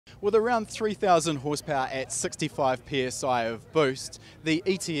With around 3,000 horsepower at 65 psi of boost, the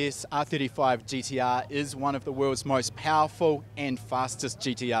ETS R35 GTR is one of the world's most powerful and fastest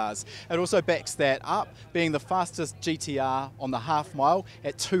GTRs. It also backs that up, being the fastest GTR on the half mile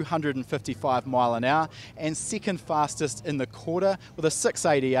at 255 mile an hour and second fastest in the quarter with a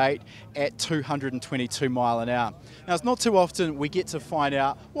 688 at 222 mile an hour. Now, it's not too often we get to find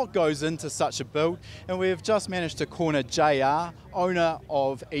out what goes into such a build, and we've just managed to corner JR, owner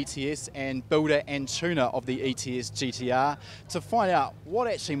of ETS and builder and tuner of the ETS GTR, to find out what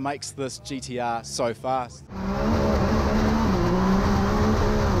actually makes this GTR so fast.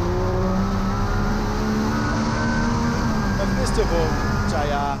 First of all,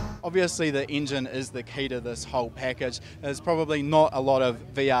 JR, obviously the engine is the key to this whole package. There's probably not a lot of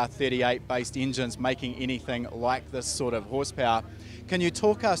VR38 based engines making anything like this sort of horsepower. Can you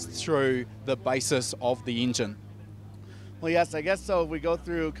talk us through the basis of the engine? Well, yes, I guess so. We go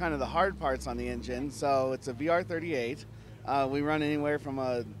through kind of the hard parts on the engine. So it's a VR38. We run anywhere from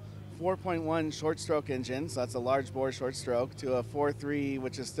a 4.1 short stroke engine, so that's a large bore short stroke, to a 4.3,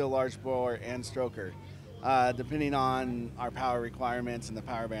 which is still large bore and stroker, depending on our power requirements and the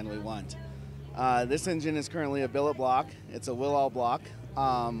power band we want. This engine is currently a billet block. It's a Willall block.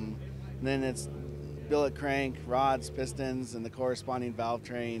 Then it's billet crank, rods, pistons, and the corresponding valve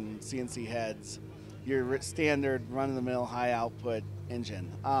train, CNC heads. Your standard run-of-the-mill high-output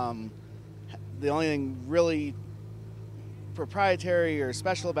engine. The only thing really proprietary or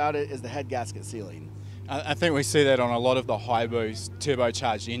special about it is the head gasket sealing. I think we see that on a lot of the high-boost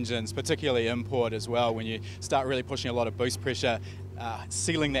turbocharged engines, particularly import as well. When you start really pushing a lot of boost pressure,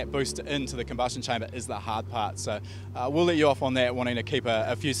 sealing that boost into the combustion chamber is the hard part. So we'll let you off on that, wanting to keep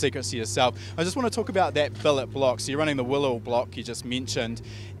a few secrets to yourself. I just want to talk about that billet block. So you're running the Willall block you just mentioned,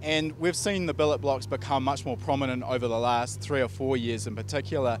 and we've seen the billet blocks become much more prominent over the last 3 or 4 years in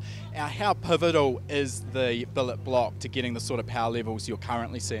particular. How pivotal is the billet block to getting the sort of power levels you're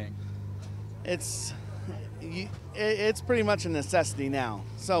currently seeing? It's pretty much a necessity now.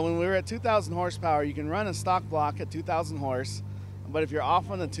 So when we were at 2,000 horsepower, you can run a stock block at 2,000 horse, but if you're off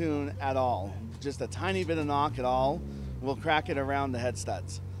on the tune at all, just a tiny bit of knock at all, will crack it around the head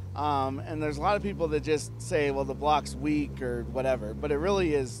studs. And there's a lot of people that just say, well, the block's weak or whatever, but it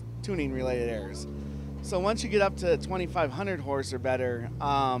really is tuning related errors. So once you get up to 2,500 horse or better,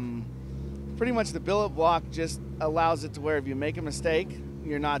 pretty much the billet block just allows it to where if you make a mistake,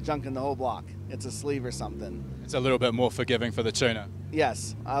 you're not junking the whole block. It's a sleeve or something. It's a little bit more forgiving for the tuner.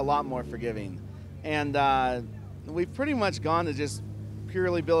 Yes, a lot more forgiving. And we've pretty much gone to just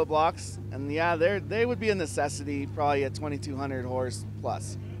purely billet blocks, and yeah, they would be a necessity probably at 2,200 horse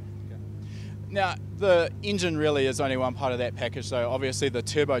plus. Now, the engine really is only one part of that package, so obviously the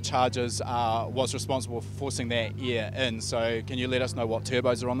turbochargers was responsible for forcing that air in. So can you let us know what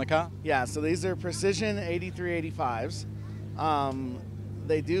turbos are on the car? Yeah, so these are Precision 8385s.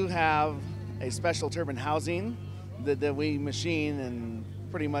 They do have a special turbine housing that we machine and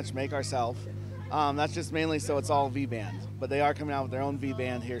pretty much make ourselves. That's just mainly so it's all V-band, but they are coming out with their own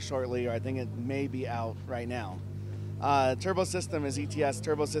V-band here shortly, or I think it may be out right now. Turbo system is ETS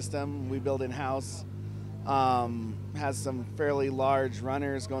turbo system. We build in-house. Has some fairly large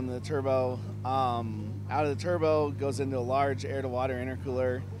runners going to the turbo. Out of the turbo goes into a large air-to-water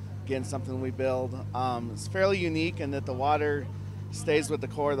intercooler. Again, something we build. It's fairly unique in that the water stays with the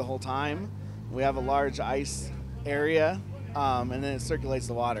core the whole time. We have a large ice area, and then it circulates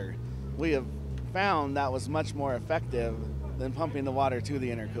the water. We have found that was much more effective than pumping the water to the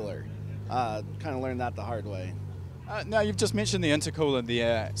intercooler. Kind of learned that the hard way. Now, you've just mentioned the intercooler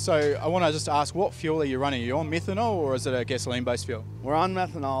there, so I want to just ask, what fuel are you running? Are you on methanol, or is it a gasoline-based fuel? We're on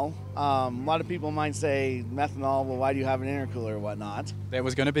methanol. A lot of people might say, methanol, well, why do you have an intercooler or whatnot? That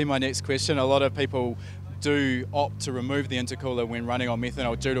was going to be my next question. A lot of people do opt to remove the intercooler when running on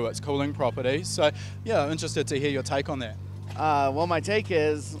methanol due to its cooling properties. So, yeah, I'm interested to hear your take on that. Well, my take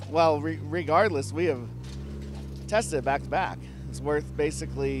is, well, regardless, we have tested it back to back. It's worth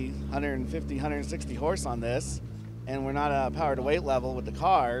basically 150, 160 horse on this, and we're not at a power to weight level with the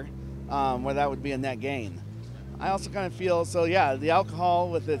car where that would be a net gain. I also kind of feel, so yeah, the alcohol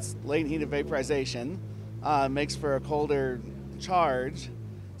with its latent heat of vaporization makes for a colder charge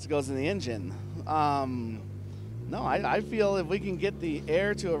as it goes in the engine. No, I feel if we can get the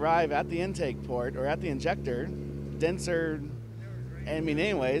air to arrive at the intake port or at the injector, denser, I mean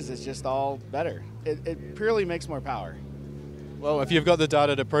anyways, it's just all better. It purely makes more power. Well, if you've got the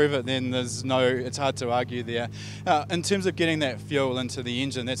data to prove it, then it's hard to argue there. In terms of getting that fuel into the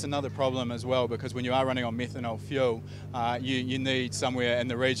engine, that's another problem as well, because when you are running on methanol fuel, you need somewhere in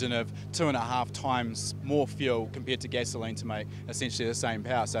the region of 2.5 times more fuel compared to gasoline to make essentially the same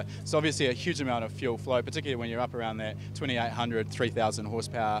power. So it's obviously a huge amount of fuel flow, particularly when you're up around that 2,800, 3,000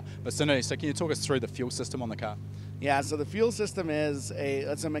 horsepower vicinity. So can you talk us through the fuel system on the car? Yeah, so the fuel system it's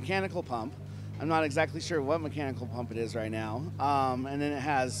a mechanical pump. I'm not exactly sure what mechanical pump it is right now. And then it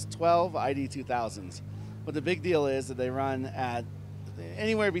has 12 ID200s. But the big deal is that they run at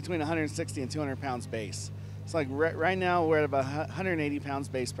anywhere between 160 and 200 pounds base. It's like right now we're at about 180 pounds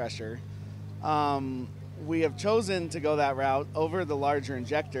base pressure. We have chosen to go that route over the larger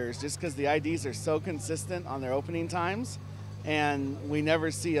injectors just because the IDs are so consistent on their opening times, and we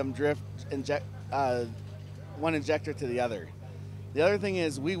never see them drift one injector to the other. The other thing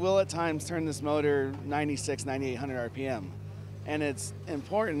is we will at times turn this motor 96, 9800 RPM. And it's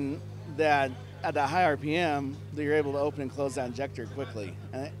important that at that high RPM that you're able to open and close that injector quickly.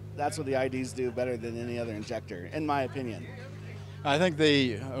 And that's what the IDs do better than any other injector, in my opinion. I think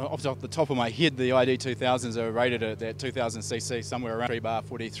off the top of my head, the ID2000s are rated at that 2000 cc, somewhere around 3 bar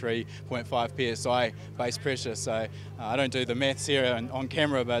 43.5 psi base pressure. So I don't do the maths here on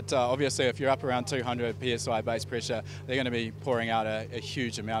camera, but obviously if you're up around 200 psi base pressure, they're going to be pouring out a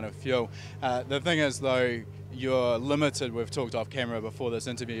huge amount of fuel. The thing is though, you're limited, we've talked off camera before this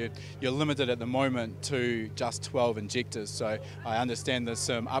interview, you're limited at the moment to just 12 injectors. So I understand there's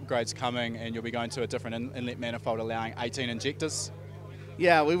some upgrades coming and you'll be going to a different inlet manifold allowing 18 injectors.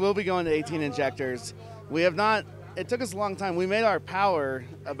 Yeah, we will be going to 18 injectors. We have not, it took us a long time. We made our power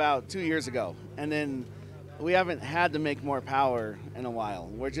about 2 years ago, and then we haven't had to make more power in a while.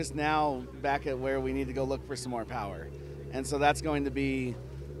 We're just now back at where we need to go look for some more power. And so that's going to be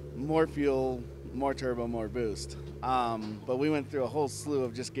more fuel, more turbo, more boost. But we went through a whole slew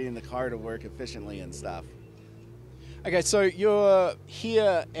of just getting the car to work efficiently and stuff. Okay, so you're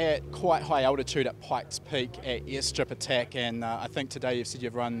here at quite high altitude at Pikes Peak at Airstrip Attack, and I think today you've said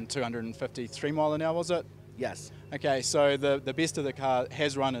you've run 253 mile an hour, was it? Yes. Okay, so the best of the car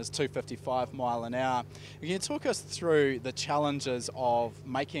has run is 255 mile an hour. Can you talk us through the challenges of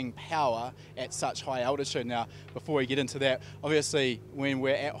making power at such high altitude? Now, before we get into that, obviously when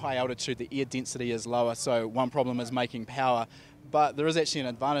we're at high altitude, the air density is lower, so one problem is making power. But there is actually an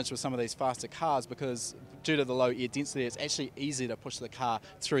advantage with some of these faster cars because due to the low air density, it's actually easier to push the car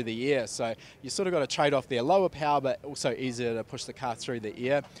through the air. So you sort of got a trade-off there, lower power, but also easier to push the car through the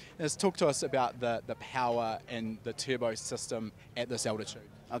air. Let's talk to us about the power and the turbo system at this altitude.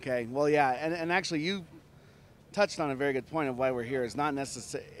 Okay, well, yeah, and actually you touched on a very good point of why we're here. It's not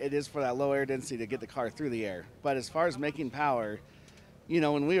necessary, it is for that low air density to get the car through the air. But as far as making power, you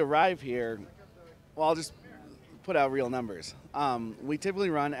know, when we arrive here, well, I'll just put out real numbers. We typically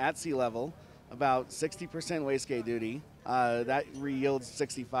run at sea level about 60% wastegate duty. That yields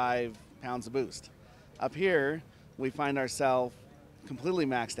 65 pounds of boost. Up here, we find ourselves completely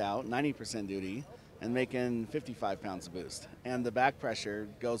maxed out, 90% duty, and making 55 pounds of boost. And the back pressure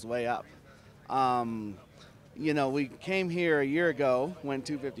goes way up. You know, we came here a year ago, went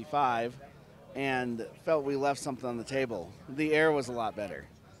 255, and felt we left something on the table. The air was a lot better.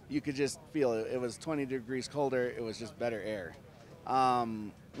 You could just feel it. It was 20 degrees colder. It was just better air.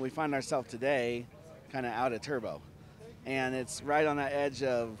 We find ourselves today kind of out of turbo. And it's right on that edge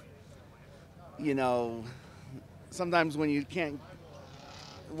of, you know, sometimes when you can't,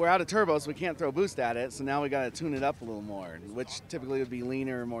 we're out of turbo, so we can't throw boost at it. So now we got to tune it up a little more, which typically would be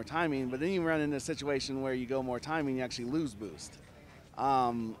leaner or more timing. But then you run into a situation where you go more timing, you actually lose boost.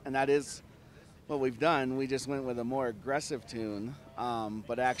 And that is what we've done. We just went with a more aggressive tune,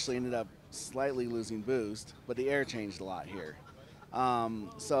 but actually ended up slightly losing boost, but the air changed a lot here.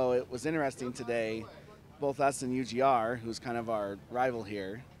 So it was interesting today, both us and UGR, who's kind of our rival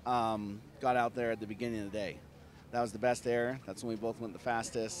here, got out there at the beginning of the day. That was the best air. That's when we both went the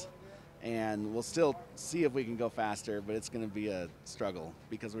fastest. And we'll still see if we can go faster, but it's going to be a struggle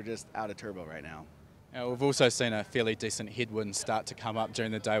because we're just out of turbo right now. We've also seen a fairly decent headwind start to come up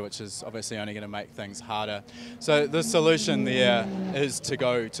during the day, which is obviously only going to make things harder. So the solution there is to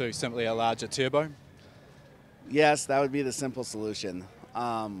go to simply a larger turbo? Yes, that would be the simple solution.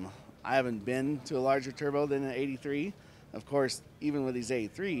 I haven't been to a larger turbo than an 83. Of course, even with these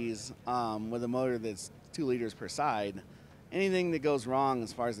 83s, with a motor that's 2 liters per side, anything that goes wrong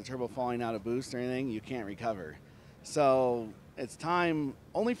as far as the turbo falling out of boost or anything, you can't recover. So it's time,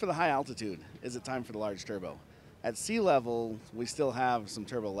 only for the high altitude is it time for the large turbo. At sea level, we still have some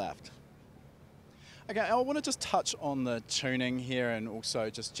turbo left. Okay, I want to just touch on the tuning here and also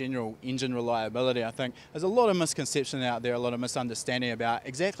just general engine reliability. I think there's a lot of misconception out there, a lot of misunderstanding about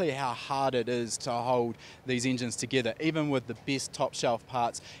exactly how hard it is to hold these engines together, even with the best top shelf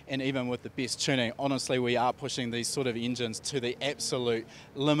parts and even with the best tuning. Honestly, we are pushing these sort of engines to the absolute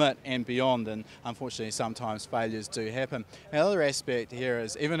limit and beyond, and unfortunately sometimes failures do happen. The other aspect here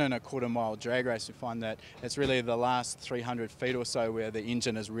is even in a quarter-mile drag race, we find that it's really the last 300 feet or so where the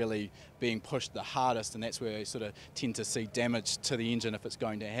engine is really being pushed the hardest, and that's where you sort of tend to see damage to the engine if it's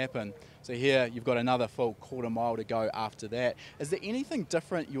going to happen. So here you've got another full quarter mile to go after that. Is there anything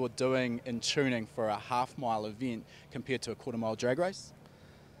different you're doing in tuning for a half-mile event compared to a quarter-mile drag race?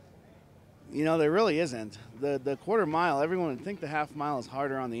 You know, there really isn't. The quarter mile, everyone would think the half mile is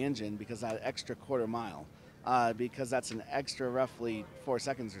harder on the engine because that extra quarter mile, because that's an extra roughly 4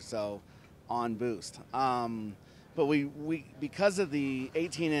 seconds or so on boost. But we because of the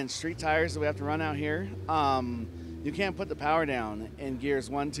 18-inch street tires that we have to run out here, you can't put the power down in gears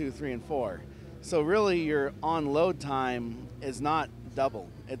 1, 2, 3, and 4. So really your on-load time is not double.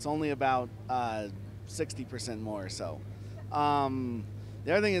 It's only about 60% more or so.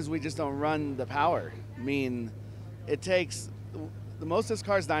 The other thing is we just don't run the power. I mean, it takes, the most this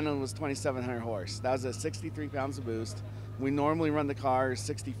car's dyno was 2,700 horse. That was at 63 pounds of boost. We normally run the car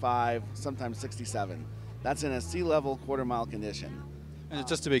 65, sometimes 67. That's in a sea-level quarter-mile condition. And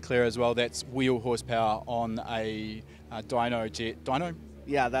just to be clear as well, that's wheel horsepower on a Dynojet Dyno?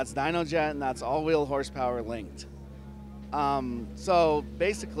 Yeah, that's Dynojet, and that's all-wheel horsepower linked. So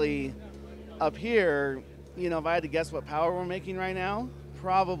basically, up here, you know, if I had to guess what power we're making right now,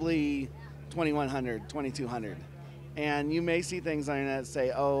 probably 2,100, 2,200. And you may see things on the internet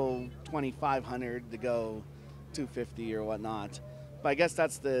say, oh, 2,500 to go 250 or whatnot. But I guess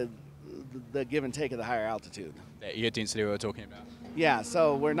that's the give and take of the higher altitude. That air density we were talking about. Yeah,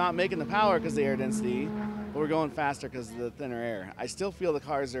 so we're not making the power because of the air density, but we're going faster because of the thinner air. I still feel the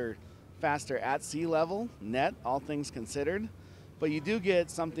cars are faster at sea level, net, all things considered, but you do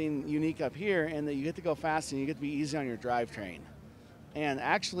get something unique up here in that you get to go fast and you get to be easy on your drivetrain. And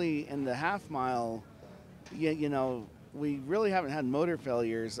actually in the half mile, you know, we really haven't had motor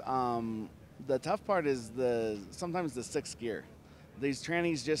failures. The tough part is sometimes the sixth gear. These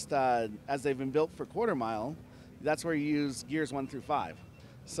trannies just, as they've been built for quarter mile, that's where you use gears 1 through 5.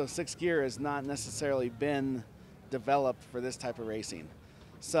 So sixth gear has not necessarily been developed for this type of racing.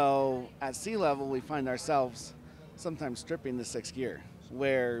 So at sea level, we find ourselves sometimes stripping the sixth gear,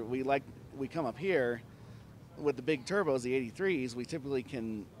 where we come up here with the big turbos, the 83s, we typically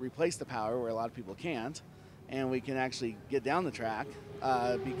can replace the power where a lot of people can't, and we can actually get down the track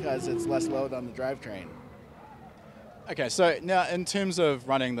because it's less load on the drivetrain. Okay, so now in terms of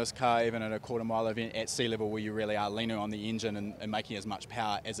running this car even at a quarter mile event at sea level where you really are leaning on the engine and making as much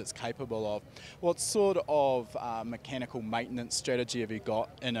power as it's capable of, what sort of mechanical maintenance strategy have you got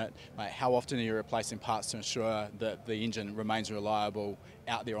in it? Like how often are you replacing parts to ensure that the engine remains reliable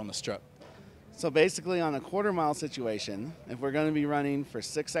out there on the strip? So basically on a quarter mile situation, if we're going to be running for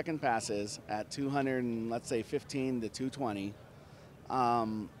 6-second passes at 200 and let's say 15 to 220,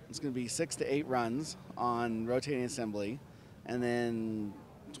 it's going to be 6 to 8 runs on rotating assembly, and then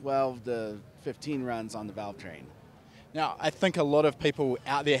 12 to 15 runs on the valve train. Now, I think a lot of people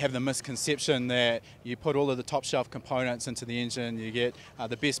out there have the misconception that you put all of the top shelf components into the engine, you get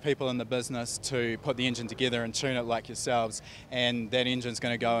the best people in the business to put the engine together and tune it like yourselves, and that engine's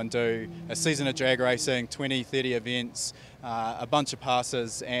going to go and do a season of drag racing, 20, 30 events, a bunch of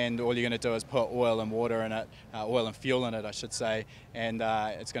passes, and all you're going to do is put oil and water in it, oil and fuel in it, I should say, and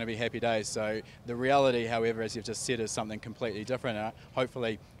it's going to be happy days. So the reality, however, as you've just said, is something completely different. And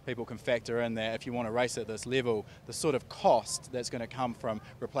hopefully people can factor in that if you want to race at this level, the sort of cost that's going to come from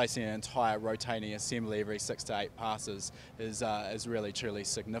replacing an entire rotating assembly every 6 to 8 passes is really truly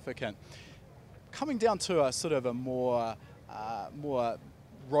significant. Coming down to a sort of a more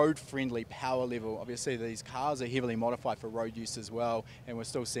road-friendly power level, obviously these cars are heavily modified for road use as well, and we're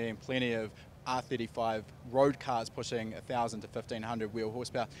still seeing plenty of R35 road cars pushing 1,000 to 1,500 wheel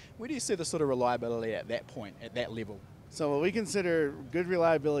horsepower. Where do you see the sort of reliability at that point, at that level? So what we consider good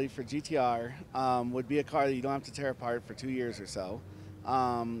reliability for GTR would be a car that you don't have to tear apart for 2 years or so.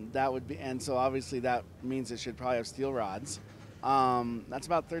 That would be, and so obviously that means it should probably have steel rods. That's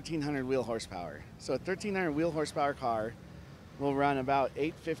about 1,300 wheel horsepower. So a 1,300 wheel horsepower car will run about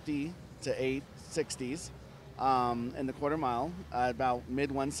 850 to 860s in the quarter mile, about mid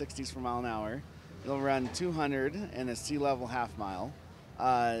 160s per mile an hour. It'll run 200 in a sea level half mile.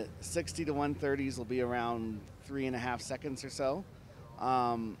 60 to 130s will be around 3.5 seconds or so.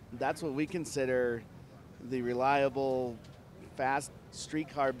 That's what we consider the reliable, fast street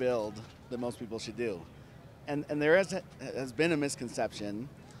car build that most people should do. And there has been a misconception,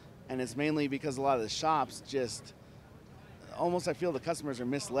 and it's mainly because a lot of the shops just almost, I feel the customers are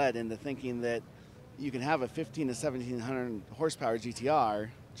misled into thinking that you can have a 15 to 1700 horsepower GTR,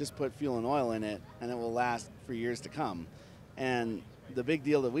 just put fuel and oil in it, and it will last for years to come. And the big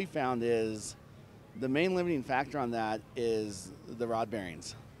deal that we found is the main limiting factor on that is the rod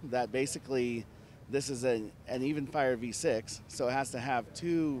bearings. That basically, this is an even fire V6, so it has to have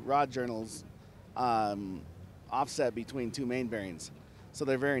 2 rod journals offset between 2 main bearings. So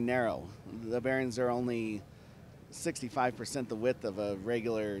they're very narrow. The bearings are only 65% the width of a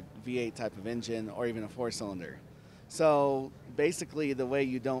regular V8 type of engine or even a 4-cylinder. So basically the way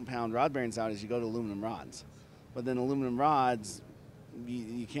you don't pound rod bearings out is you go to aluminum rods. But then aluminum rods,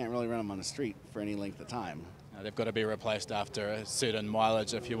 you can't really run them on the street for any length of time. They've got to be replaced after a certain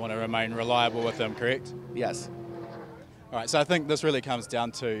mileage if you want to remain reliable with them, correct? Yes. All right, so I think this really comes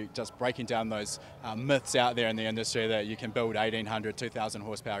down to just breaking down those myths out there in the industry that you can build 1800, 2000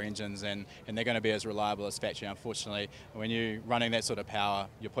 horsepower engines and they're going to be as reliable as factory. Unfortunately, when you're running that sort of power,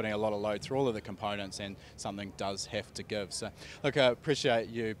 you're putting a lot of load through all of the components and something does have to give. So look, I appreciate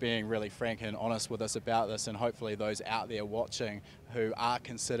you being really frank and honest with us about this, and hopefully those out there watching who are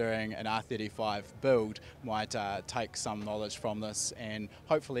considering an R35 build might take some knowledge from this and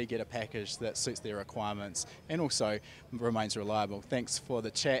hopefully get a package that suits their requirements and also remains reliable. Thanks for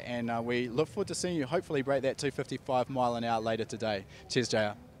the chat, and we look forward to seeing you hopefully break that 255 mile an hour later today. Cheers,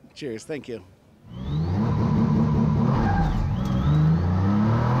 JR. Cheers, thank you.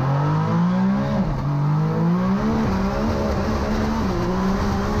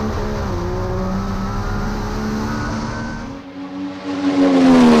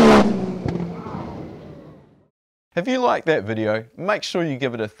 If you like that video, make sure you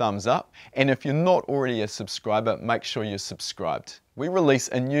give it a thumbs up, and if you're not already a subscriber, make sure you're subscribed. We release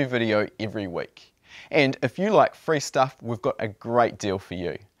a new video every week. And if you like free stuff, we've got a great deal for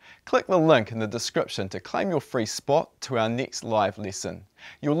you. Click the link in the description to claim your free spot to our next live lesson.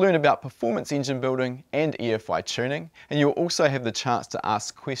 You'll learn about performance engine building and EFI tuning, and you'll also have the chance to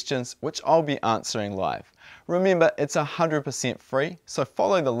ask questions which I'll be answering live. Remember, it's 100% free, so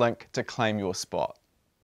follow the link to claim your spot.